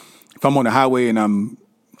area. If I'm on the highway and I'm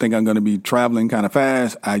going to be traveling kind of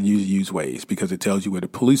fast, I use Waze because it tells you where the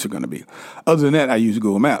police are going to be. Other than that, I use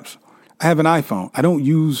Google Maps. I have an iPhone. I don't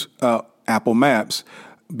use Apple Maps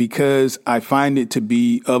because I find it to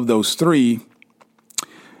be, of those 3,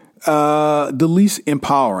 the least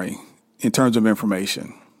empowering in terms of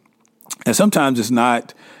information. And sometimes it's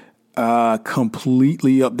not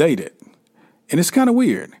completely updated. And it's kind of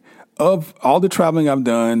weird. Of all the traveling I've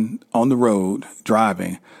done on the road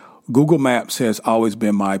driving, Google Maps has always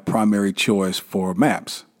been my primary choice for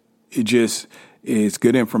maps. It just is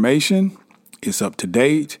good information. It's up to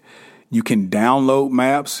date. You can download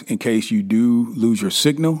maps in case you do lose your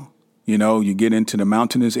signal. You get into the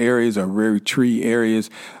mountainous areas or very tree areas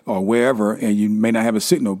or wherever, and you may not have a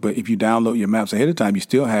signal. But if you download your maps ahead of time, you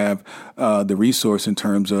still have the resource in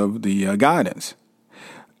terms of the guidance.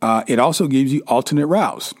 It also gives you alternate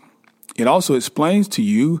routes. It also explains to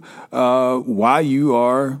you why you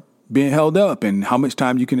are being held up and how much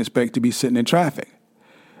time you can expect to be sitting in traffic.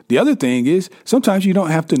 The other thing is sometimes you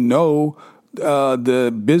don't have to know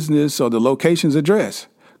the business or the location's address,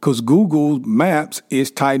 because Google Maps is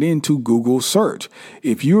tied into Google Search.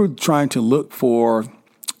 If you're trying to look for,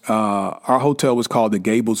 our hotel was called the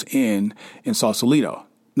Gables Inn in Sausalito.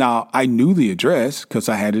 Now, I knew the address because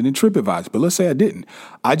I had it in TripAdvisor, but let's say I didn't.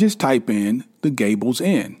 I just type in the Gables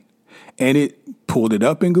Inn, and it pulled it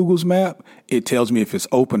up in Google's map. It tells me if it's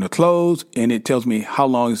open or closed, and it tells me how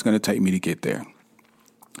long it's going to take me to get there.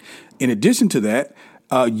 In addition to that,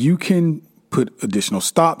 you can put additional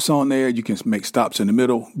stops on there. You can make stops in the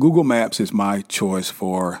middle. Google Maps is my choice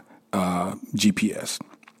for GPS.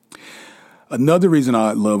 Another reason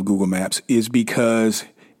I love Google Maps is because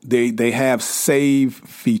they have save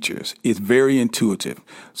features. It's very intuitive.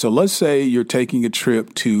 So let's say you're taking a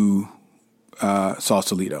trip to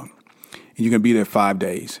Sausalito, and you're going to be there 5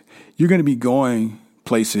 days. You're going to be going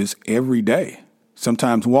places every day,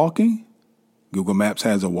 sometimes walking. Google Maps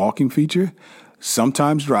has a walking feature,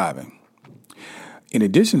 sometimes driving. In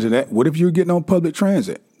addition to that, what if you're getting on public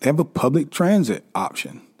transit? They have a public transit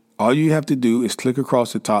option. All you have to do is click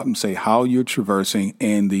across the top and say how you're traversing,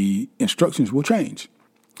 and the instructions will change.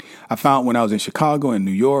 I found when I was in Chicago and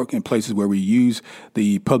New York and places where we use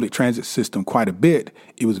the public transit system quite a bit,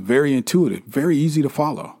 it was very intuitive, very easy to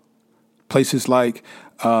follow. Places like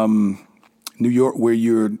New York, where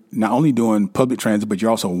you're not only doing public transit, but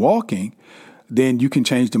you're also walking, then you can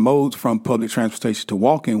change the modes from public transportation to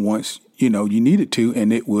walking once you needed to,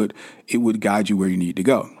 and it would guide you where you need to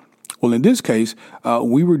go. Well, in this case,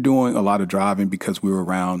 we were doing a lot of driving because we were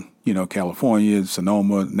around, California,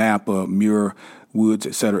 Sonoma, Napa, Muir Woods,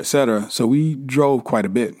 et cetera, et cetera. So we drove quite a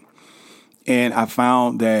bit. And I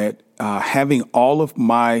found that having all of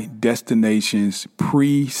my destinations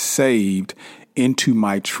pre-saved into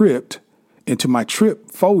my trip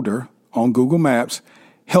folder on Google Maps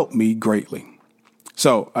helped me greatly.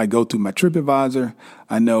 So I go through my TripAdvisor.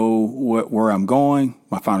 I know where I'm going,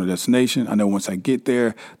 my final destination. I know once I get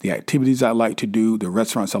there, the activities I like to do, the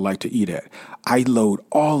restaurants I like to eat at. I load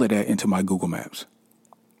all of that into my Google Maps.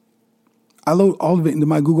 I load all of it into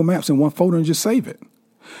my Google Maps in one folder and just save it.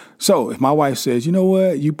 So if my wife says, you know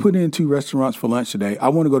what, you put in 2 restaurants for lunch today, I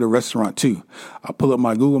want to go to restaurant 2. I pull up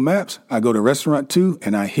my Google Maps, I go to restaurant 2,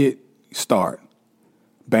 and I hit start.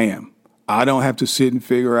 Bam. I don't have to sit and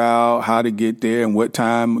figure out how to get there and what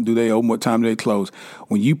time do they open, what time do they close.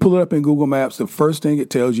 When you pull it up in Google Maps, the first thing it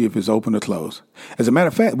tells you if it's open or closed. As a matter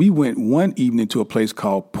of fact, we went one evening to a place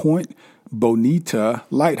called Point Bonita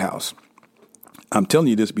Lighthouse. I'm telling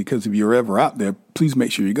you this because if you're ever out there, please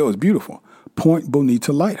make sure you go. It's beautiful. Point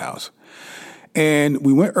Bonita Lighthouse. And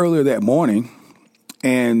we went earlier that morning,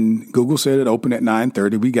 and Google said it opened at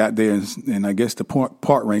 9:30. We got there, and I guess the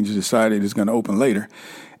park ranger decided it's going to open later.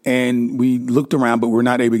 And we looked around, but we're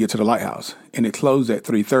not able to get to the lighthouse. And it closed at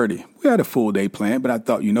 3:30. We had a full day planned, but I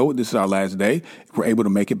thought, you know what, this is our last day. If we're able to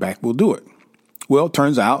make it back, we'll do it. Well, it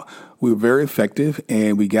turns out we were very effective,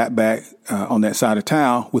 and we got back on that side of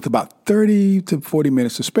town with about 30 to 40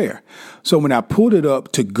 minutes to spare. So when I pulled it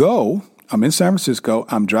up to go, I'm in San Francisco.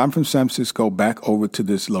 I'm driving from San Francisco back over to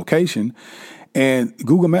this location, and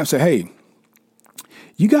Google Maps said, hey,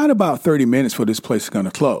 you got about 30 minutes for this place is going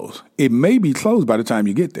to close. It may be closed by the time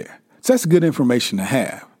you get there. So that's good information to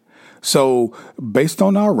have. So based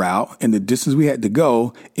on our route and the distance we had to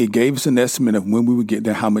go, it gave us an estimate of when we would get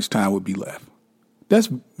there, how much time would be left.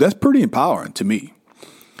 That's pretty empowering to me.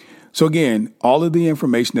 So again, all of the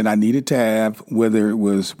information that I needed to have, whether it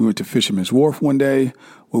was we went to Fisherman's Wharf one day,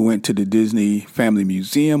 we went to the Disney Family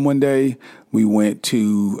Museum one day, we went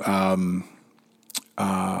to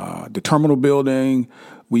the Terminal Building,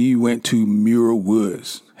 we went to Muir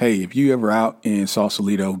Woods. Hey, if you ever out in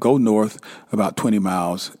Sausalito, go north about 20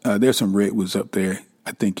 miles. There's some redwoods up there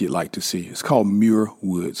I think you'd like to see. It's called Muir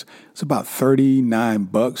Woods. It's about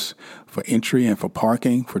 $39 for entry and for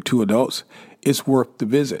parking for 2 adults. It's worth the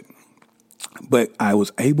visit. But I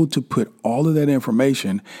was able to put all of that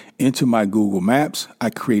information into my Google Maps. I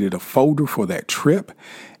created a folder for that trip.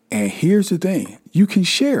 And here's the thing. You can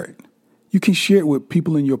share it. You can share it with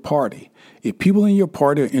people in your party. If people in your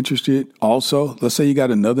party are interested also, let's say you got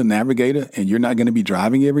another navigator and you're not going to be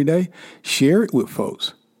driving every day, share it with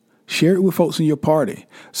folks. Share it with folks in your party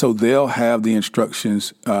so they'll have the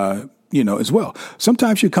instructions, as well.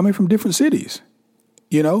 Sometimes you're coming from different cities.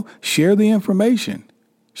 Share the information.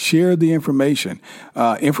 Share the information.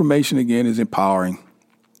 Information, again, is empowering.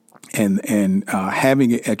 And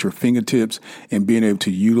having it at your fingertips and being able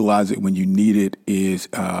to utilize it when you need it is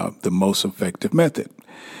the most effective method.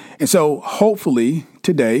 And so hopefully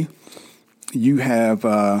today you have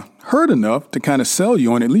heard enough to kind of sell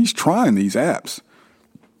you on at least trying these apps.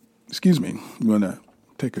 Excuse me. I'm going to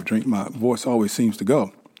take a drink. My voice always seems to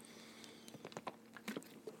go.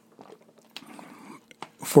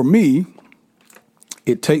 For me,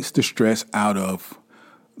 it takes the stress out of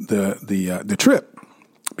the trip.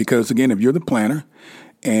 Because, again, if you're the planner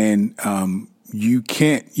and you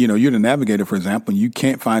can't, you're the navigator, for example, and you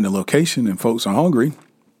can't find a location and folks are hungry,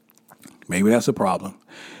 maybe that's a problem.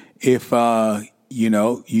 If, for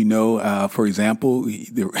example,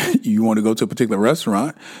 you want to go to a particular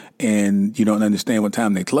restaurant and you don't understand what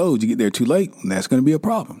time they close, you get there too late, and that's going to be a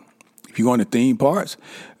problem. If you're going to theme parks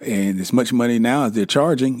and as much money now as they're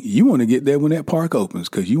charging, you want to get there when that park opens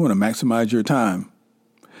because you want to maximize your time.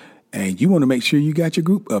 And you want to make sure you got your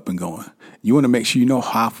group up and going. You want to make sure you know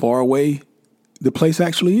how far away the place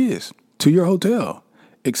actually is to your hotel,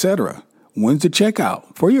 etc. When's the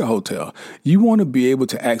checkout for your hotel? You want to be able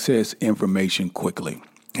to access information quickly.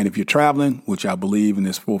 And if you're traveling, which I believe in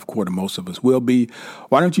this fourth quarter most of us will be,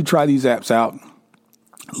 why don't you try these apps out?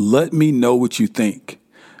 Let me know what you think.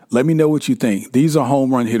 Let me know what you think. These are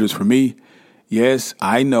home run hitters for me. Yes,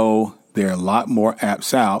 I know there are a lot more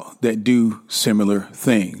apps out that do similar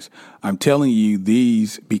things. I'm telling you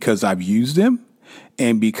these because I've used them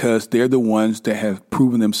and because they're the ones that have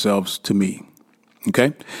proven themselves to me.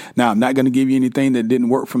 Okay. Now, I'm not going to give you anything that didn't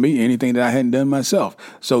work for me, anything that I hadn't done myself.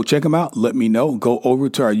 So check them out. Let me know. Go over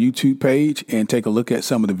to our YouTube page and take a look at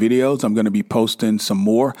some of the videos. I'm going to be posting some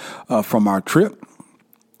more from our trip.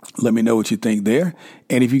 Let me know what you think there.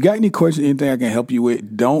 And if you got any questions, anything I can help you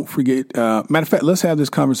with, don't forget. Matter of fact, let's have this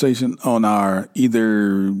conversation on our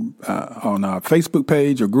on our Facebook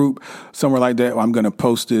page or group, somewhere like that. I'm going to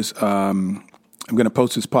post this. I'm going to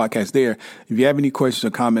post this podcast there. If you have any questions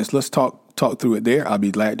or comments, let's talk through it there. I'll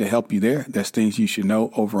be glad to help you there. That's Things You Should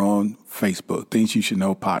Know over on Facebook. Things You Should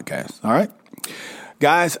Know podcast. All right.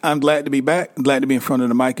 Guys, I'm glad to be back. I'm glad to be in front of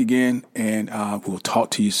the mic again. And we'll talk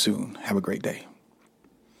to you soon. Have a great day.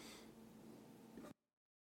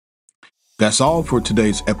 That's all for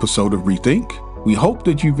today's episode of Rethink. We hope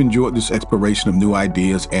that you've enjoyed this exploration of new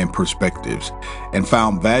ideas and perspectives and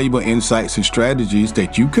found valuable insights and strategies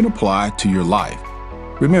that you can apply to your life.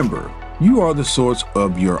 Remember, you are the source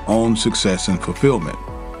of your own success and fulfillment.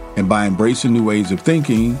 And by embracing new ways of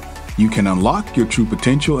thinking, you can unlock your true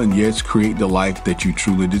potential and yes, create the life that you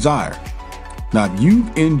truly desire. Now, if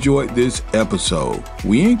you've enjoyed this episode,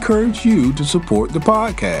 we encourage you to support the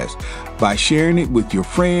podcast by sharing it with your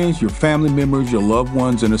friends, your family members, your loved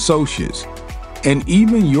ones, and associates, and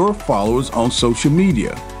even your followers on social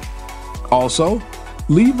media. Also,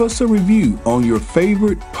 leave us a review on your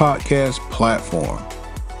favorite podcast platform.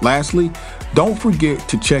 Lastly, don't forget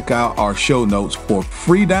to check out our show notes for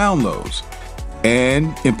free downloads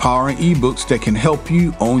and empowering ebooks that can help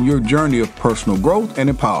you on your journey of personal growth and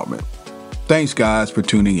empowerment. Thanks, guys, for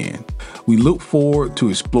tuning in. We look forward to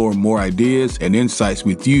exploring more ideas and insights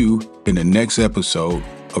with you in the next episode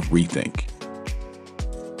of Rethink.